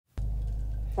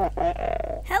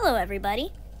Hello everybody,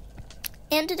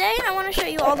 and today I want to show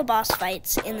you all the boss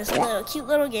fights in this cute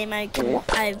little game I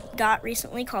got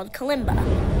recently called Kalimba.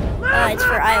 It's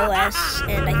for iOS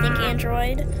and I think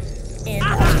Android and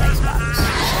also Xbox. So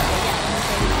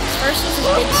yeah, first is this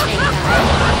big snake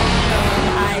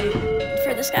guy, and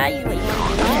for this guy what you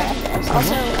want to do is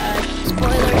also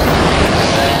spoilers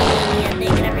for the ending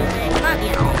and everything. Not the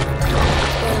ending,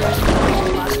 but spoilers for all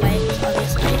the boss fights,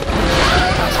 obviously.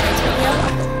 Boss fights video.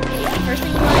 First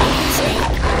thing you want to do with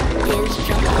Snake is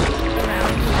jump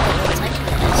around his bullets like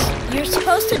this. You're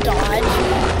supposed to dodge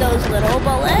those little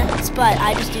bullets, but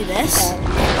I just do this.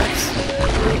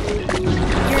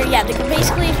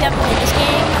 Basically, if you haven't played this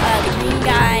game, the green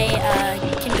guy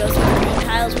can go through the green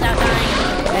tiles without dying,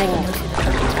 and the guy can go through the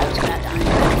purple tiles without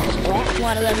dying.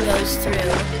 One of them goes through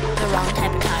the wrong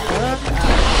type of tile.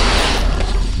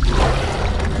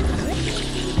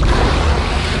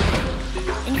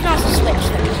 And you can also switch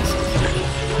their places.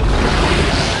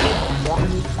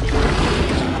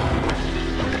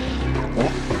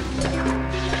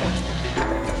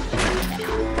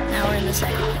 Now we're in the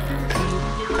second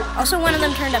phase. Also, one of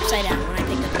them turned upside down when I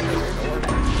picked up the lizard orb.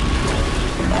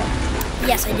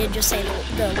 Yes, I did just say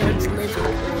the words lizard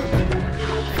orb.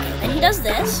 Okay, then he does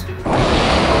this. That.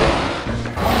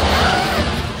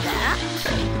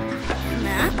 And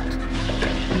that.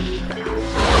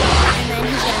 And then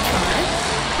he's going to charge.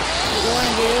 What you want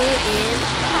to do is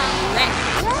that.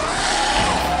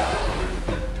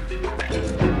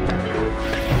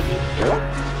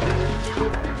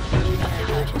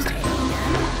 Dodge his tail again.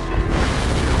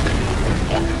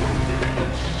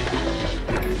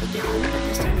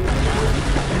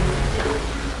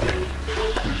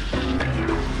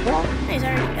 He's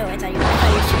already. Oh, I thought you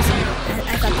were chasing me.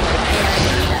 I thought the AI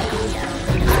did that. Yeah,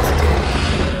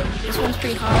 this one's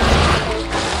pretty hard.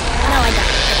 No, I got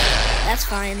it. That's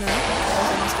fine though. I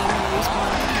was in this game to respawn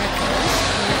the characters.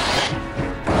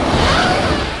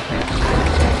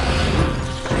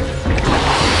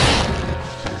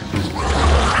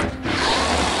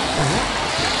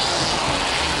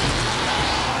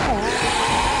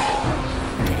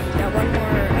 Okay, got one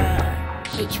more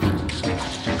HP.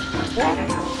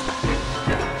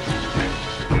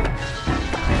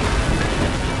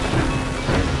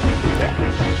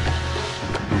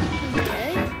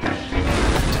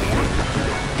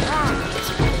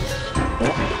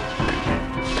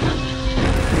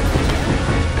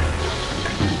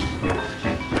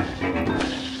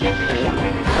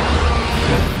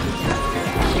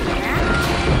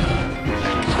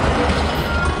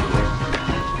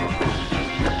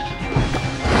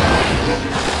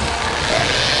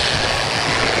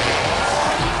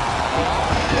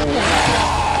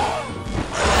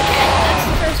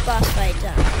 Boss fight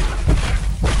done.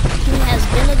 He has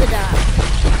been to the dock.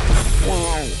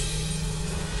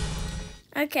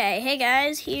 Okay, hey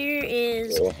guys, here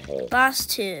is boss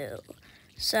 2.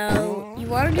 So, you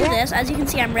want to do this. As you can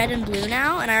see, I'm red and blue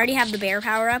now, and I already have the bear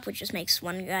power up, which just makes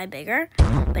one guy bigger.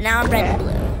 But now I'm red and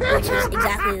blue, which is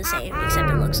exactly the same, except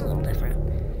it looks a little different.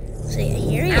 So yeah,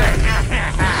 here he is.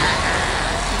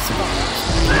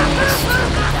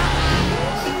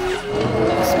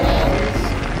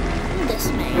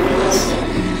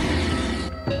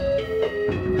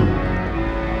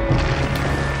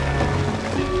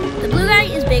 The blue guy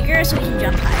is bigger, so we can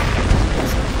jump higher.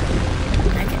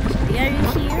 Okay, so what you gotta do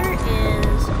here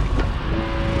is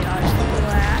dodge the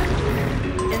black,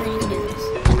 and then you can do this.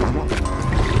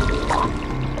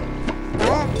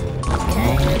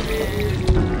 Okay, and then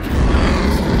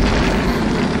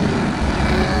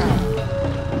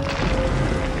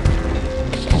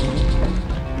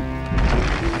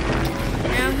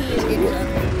now he is in the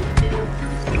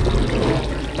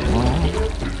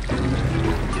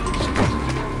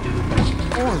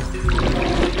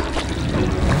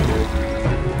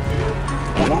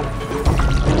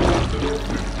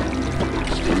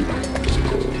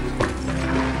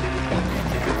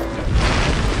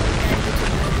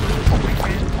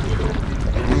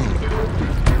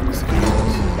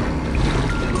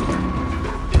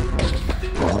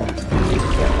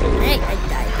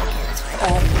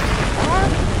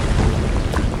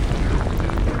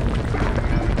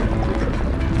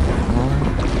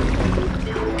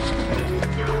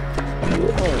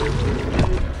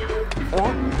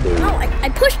I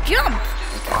pushed jump.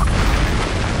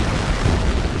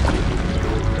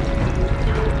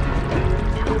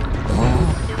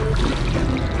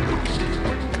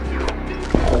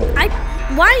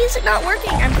 Why is it not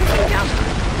working? I'm pushing jump.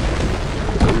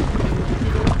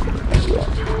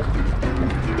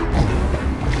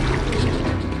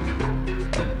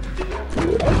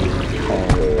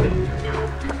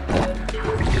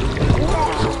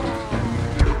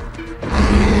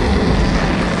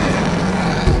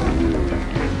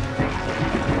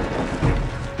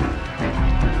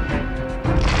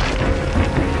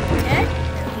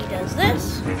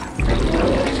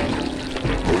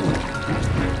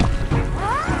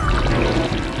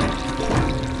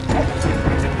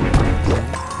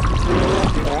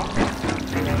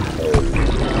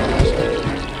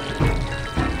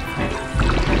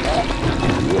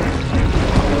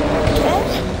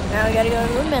 gotta go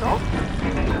to the middle.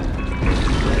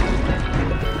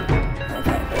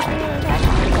 Okay, first we're gonna attack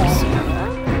Kalimba.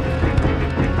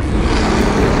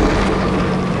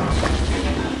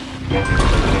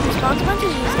 Spawns a bunch of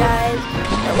these guys,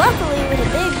 but luckily with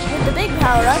the big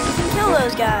power up, you can kill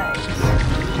those guys.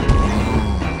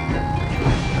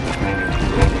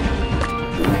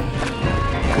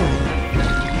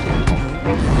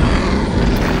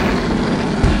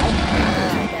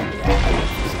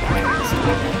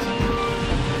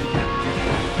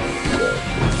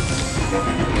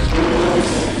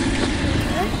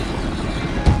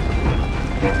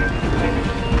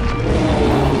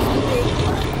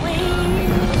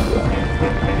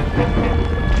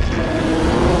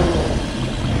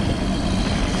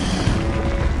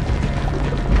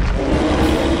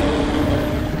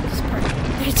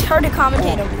 It's hard to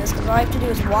commentate over this because all I have to do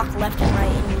is walk left and right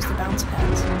and use the bounce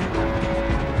pads.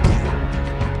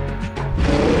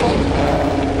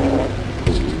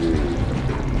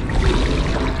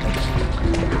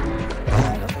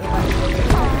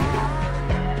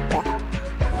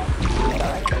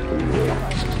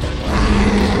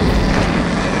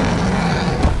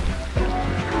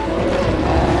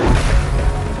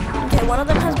 Okay, one of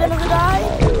them has been died.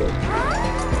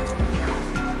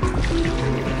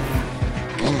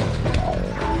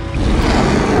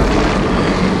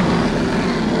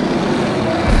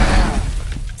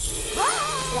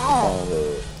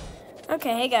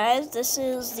 Okay, hey guys, this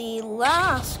is the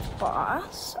last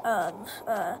boss of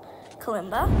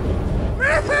Kalimba.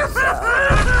 So,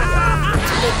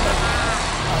 it's a big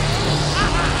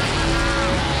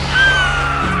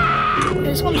thing.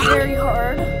 This one's very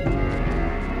hard.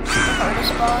 It's the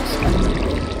hardest boss. So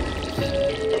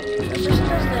first it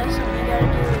does this, and what you gotta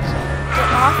do is get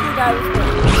off the guy with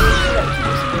wings.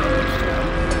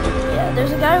 Yeah,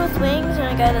 there's a guy with wings and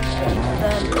a guy that's big.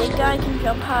 The big guy can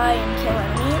jump high and kill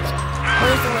enemies.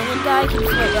 Whereas the winged guy can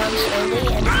float down slowly,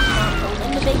 and if he's not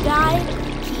holding the big guy,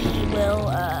 he will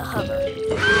hover.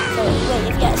 So wait,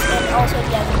 if yes, and also if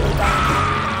you have the big guy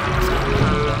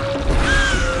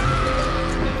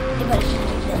in but if you do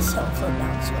this, he'll float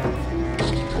down slowly.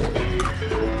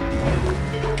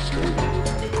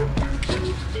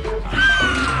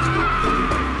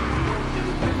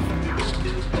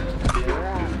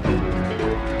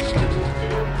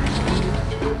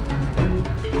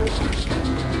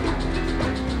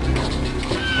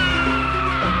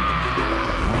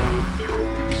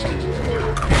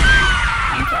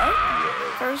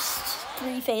 First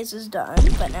 3 phases done,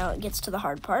 but now it gets to the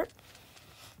hard part.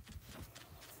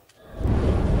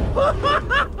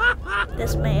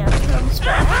 This man comes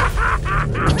back.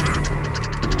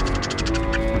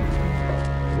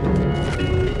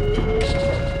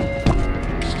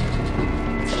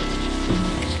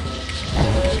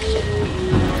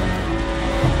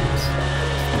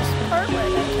 This part where I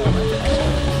gotta kill a bunch of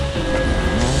enemies.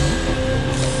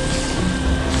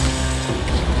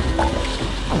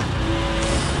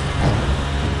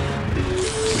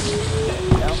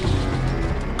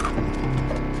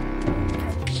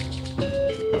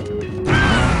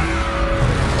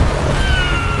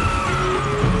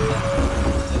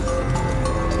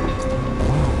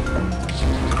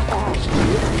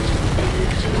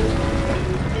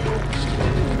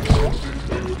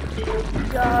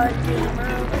 God gamer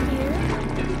over here.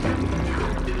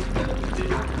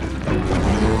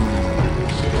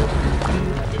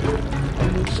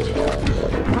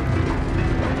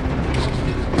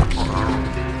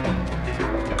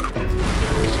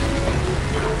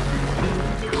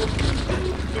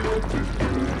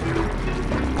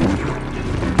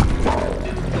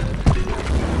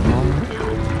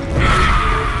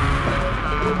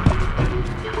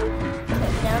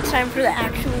 Now it's time for the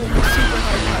actually super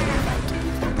hard part of the fight.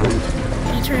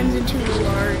 He turns into a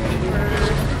large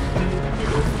bird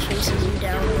and chases you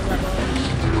down the level.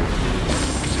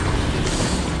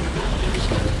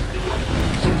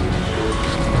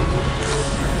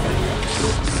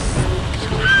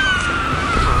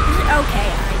 Okay,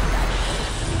 I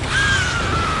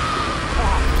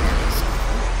got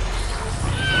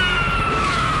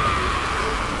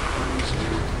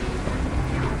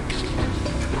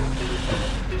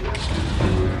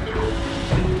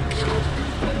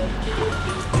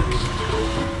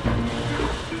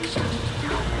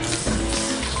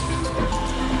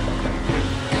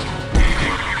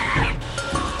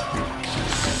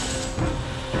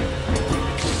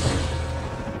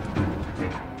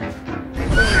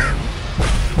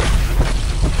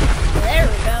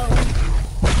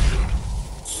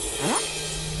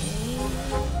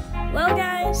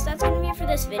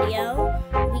this video.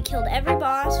 We we killed every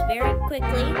boss very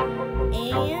quickly.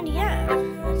 And yeah,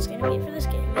 that's gonna be it for this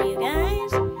game video,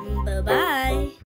 guys. Bye-bye.